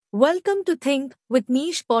Welcome to Think with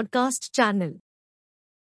Niche podcast channel.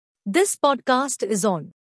 This podcast is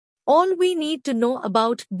on all we need to know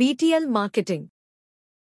about BTL marketing.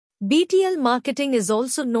 BTL marketing is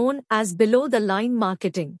also known as below the line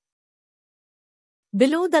marketing.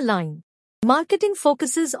 Below the line marketing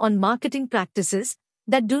focuses on marketing practices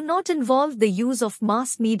that do not involve the use of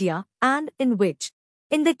mass media and in which,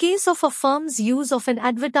 in the case of a firm's use of an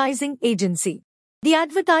advertising agency, the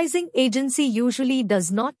advertising agency usually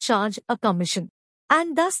does not charge a commission,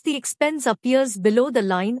 and thus the expense appears below the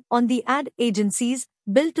line on the ad agency's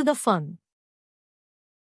bill to the firm.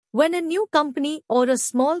 When a new company or a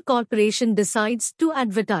small corporation decides to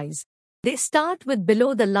advertise, they start with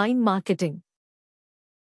below-the-line marketing.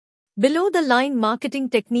 Below-the-line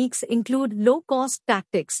marketing techniques include low-cost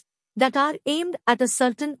tactics that are aimed at a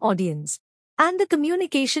certain audience, and the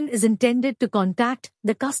communication is intended to contact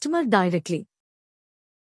the customer directly.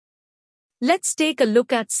 Let's take a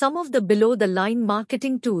look at some of the below-the-line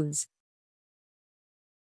marketing tools.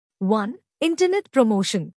 1. Internet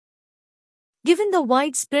promotion. Given the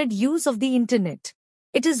widespread use of the internet,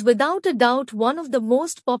 it is without a doubt one of the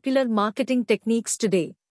most popular marketing techniques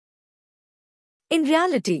today. In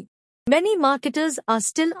reality, many marketers are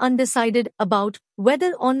still undecided about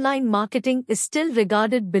whether online marketing is still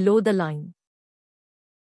regarded below the line.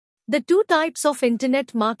 The two types of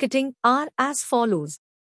internet marketing are as follows.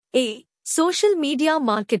 A. Social media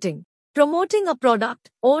marketing. Promoting a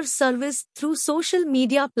product or service through social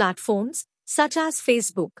media platforms such as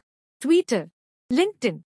Facebook, Twitter,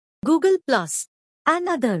 LinkedIn, Google+, and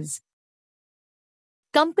others.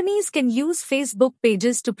 Companies can use Facebook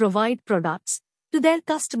pages to provide products to their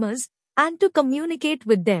customers and to communicate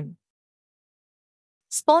with them.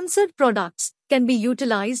 Sponsored products can be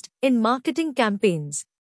utilized in marketing campaigns.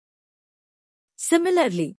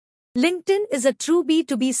 Similarly, LinkedIn is a true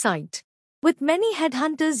B2B site, with many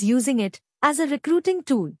headhunters using it as a recruiting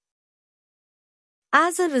tool.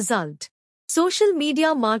 As a result, social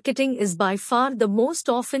media marketing is by far the most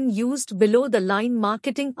often used below-the-line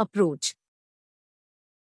marketing approach.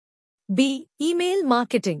 B. Email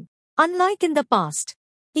marketing. Unlike in the past,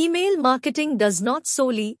 email marketing does not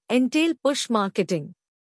solely entail push marketing.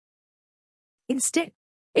 Instead,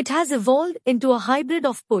 it has evolved into a hybrid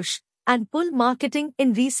of push and pull marketing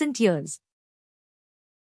in recent years.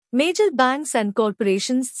 Major banks and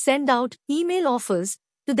corporations send out email offers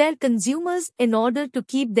to their consumers in order to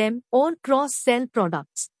keep them or cross-sell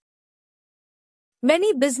products.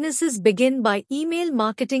 Many businesses begin by email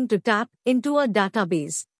marketing to tap into a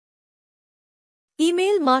database.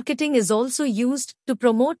 Email marketing is also used to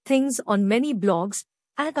promote things on many blogs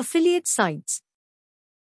and affiliate sites.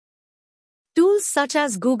 Tools such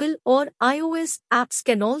as Google or iOS apps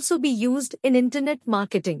can also be used in internet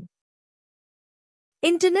marketing.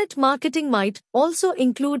 Internet marketing might also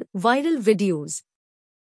include viral videos.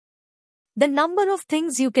 The number of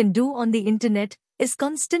things you can do on the internet is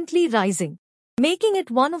constantly rising, making it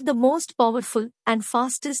one of the most powerful and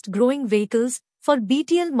fastest growing vehicles for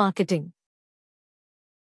BTL marketing.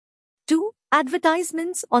 2.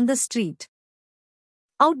 Advertisements on the street.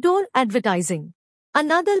 Outdoor advertising.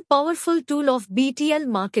 Another powerful tool of BTL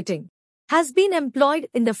marketing has been employed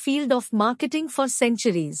in the field of marketing for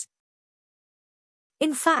centuries.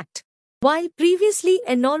 In fact, while previously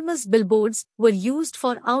enormous billboards were used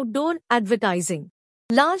for outdoor advertising,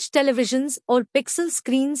 large televisions or pixel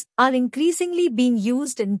screens are increasingly being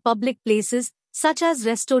used in public places such as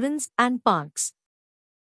restaurants and parks.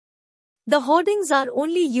 The hoardings are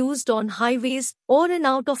only used on highways or in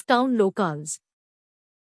out-of-town locales.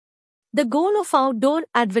 The goal of outdoor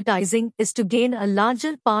advertising is to gain a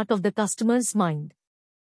larger part of the customer's mind.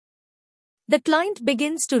 The client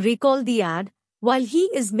begins to recall the ad while he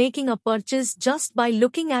is making a purchase just by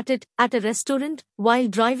looking at it at a restaurant while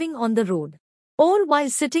driving on the road, or while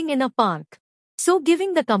sitting in a park, so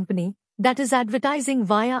giving the company that is advertising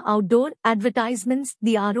via outdoor advertisements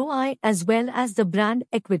the ROI as well as the brand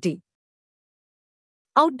equity.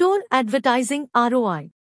 Outdoor advertising ROI,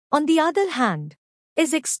 on the other hand,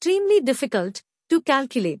 is extremely difficult to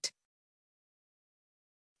calculate.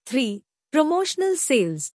 3. Promotional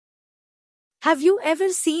sales. Have you ever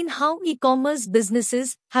seen how e-commerce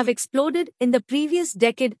businesses have exploded in the previous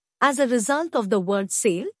decade as a result of the word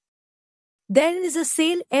sale? There is a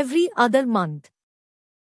sale every other month.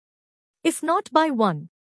 If not by one,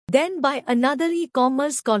 then by another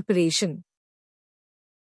e-commerce corporation.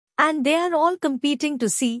 And they are all competing to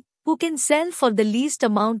see who can sell for the least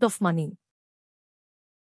amount of money.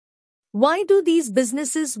 Why do these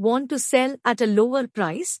businesses want to sell at a lower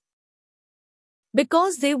price?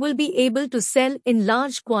 Because they will be able to sell in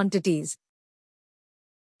large quantities.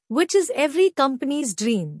 which is every company's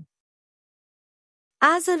dream.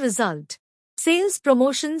 As a result, sales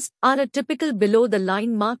promotions are a typical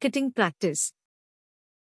below-the-line marketing practice.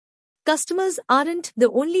 Customers aren't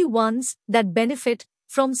the only ones that benefit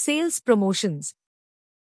from sales promotions.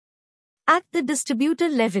 At the distributor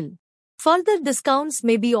level, further discounts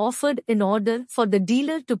may be offered in order for the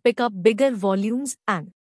dealer to pick up bigger volumes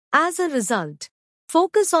and, as a result,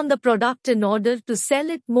 focus on the product in order to sell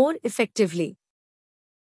it more effectively.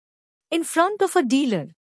 In front of a dealer,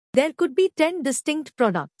 there could be 10 distinct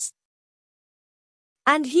products,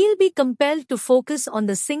 and he'll be compelled to focus on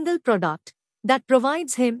the single product that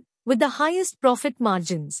provides him with the highest profit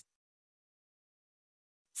margins.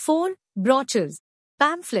 4. Brochures,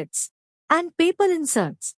 pamphlets, and paper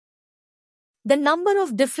inserts. The number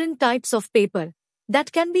of different types of paper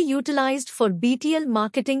that can be utilized for BTL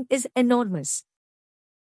marketing is enormous.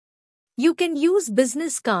 You can use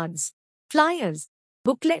business cards, flyers,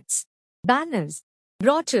 booklets, banners,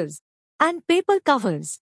 brochures, and paper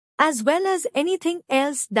covers, as well as anything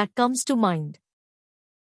else that comes to mind.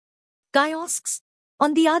 Kiosks,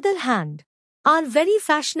 on the other hand, are very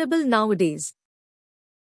fashionable nowadays.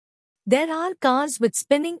 There are cars with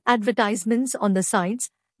spinning advertisements on the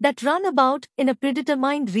sides that run about in a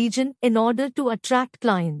predetermined region in order to attract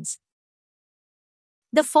clients.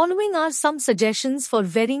 The following are some suggestions for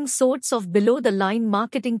varying sorts of below-the-line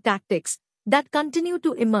marketing tactics that continue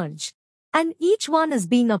to emerge, and each one is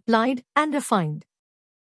being applied and refined.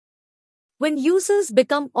 When users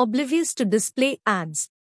become oblivious to display ads,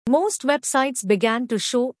 most websites began to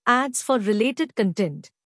show ads for related content.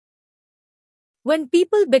 When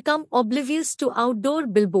people become oblivious to outdoor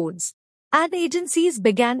billboards, ad agencies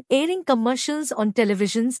began airing commercials on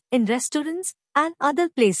televisions in restaurants and other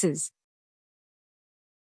places.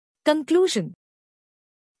 Conclusion: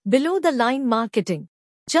 below-the-line marketing,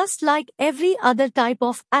 just like every other type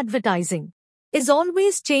of advertising, is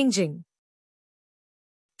always changing.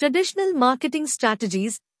 Traditional marketing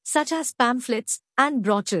strategies, such as pamphlets and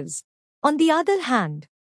brochures, on the other hand,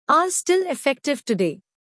 are still effective today.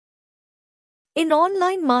 In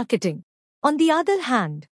online marketing, on the other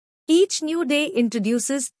hand, each new day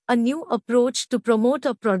introduces a new approach to promote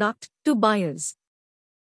a product to buyers.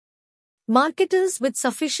 Marketers with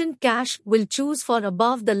sufficient cash will choose for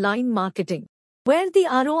above-the-line marketing, where the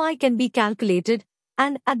ROI can be calculated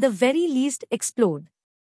and at the very least explored.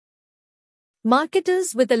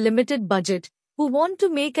 Marketers with a limited budget who want to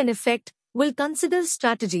make an effect will consider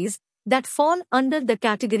strategies that fall under the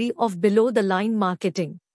category of below-the-line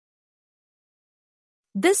marketing.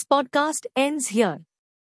 This podcast ends here.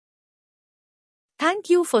 Thank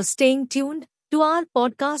you for staying tuned to our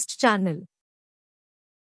podcast channel.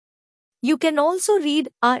 You can also read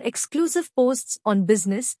our exclusive posts on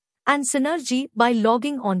business and synergy by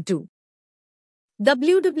logging on to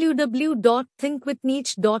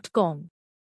www.thinkwithniche.com.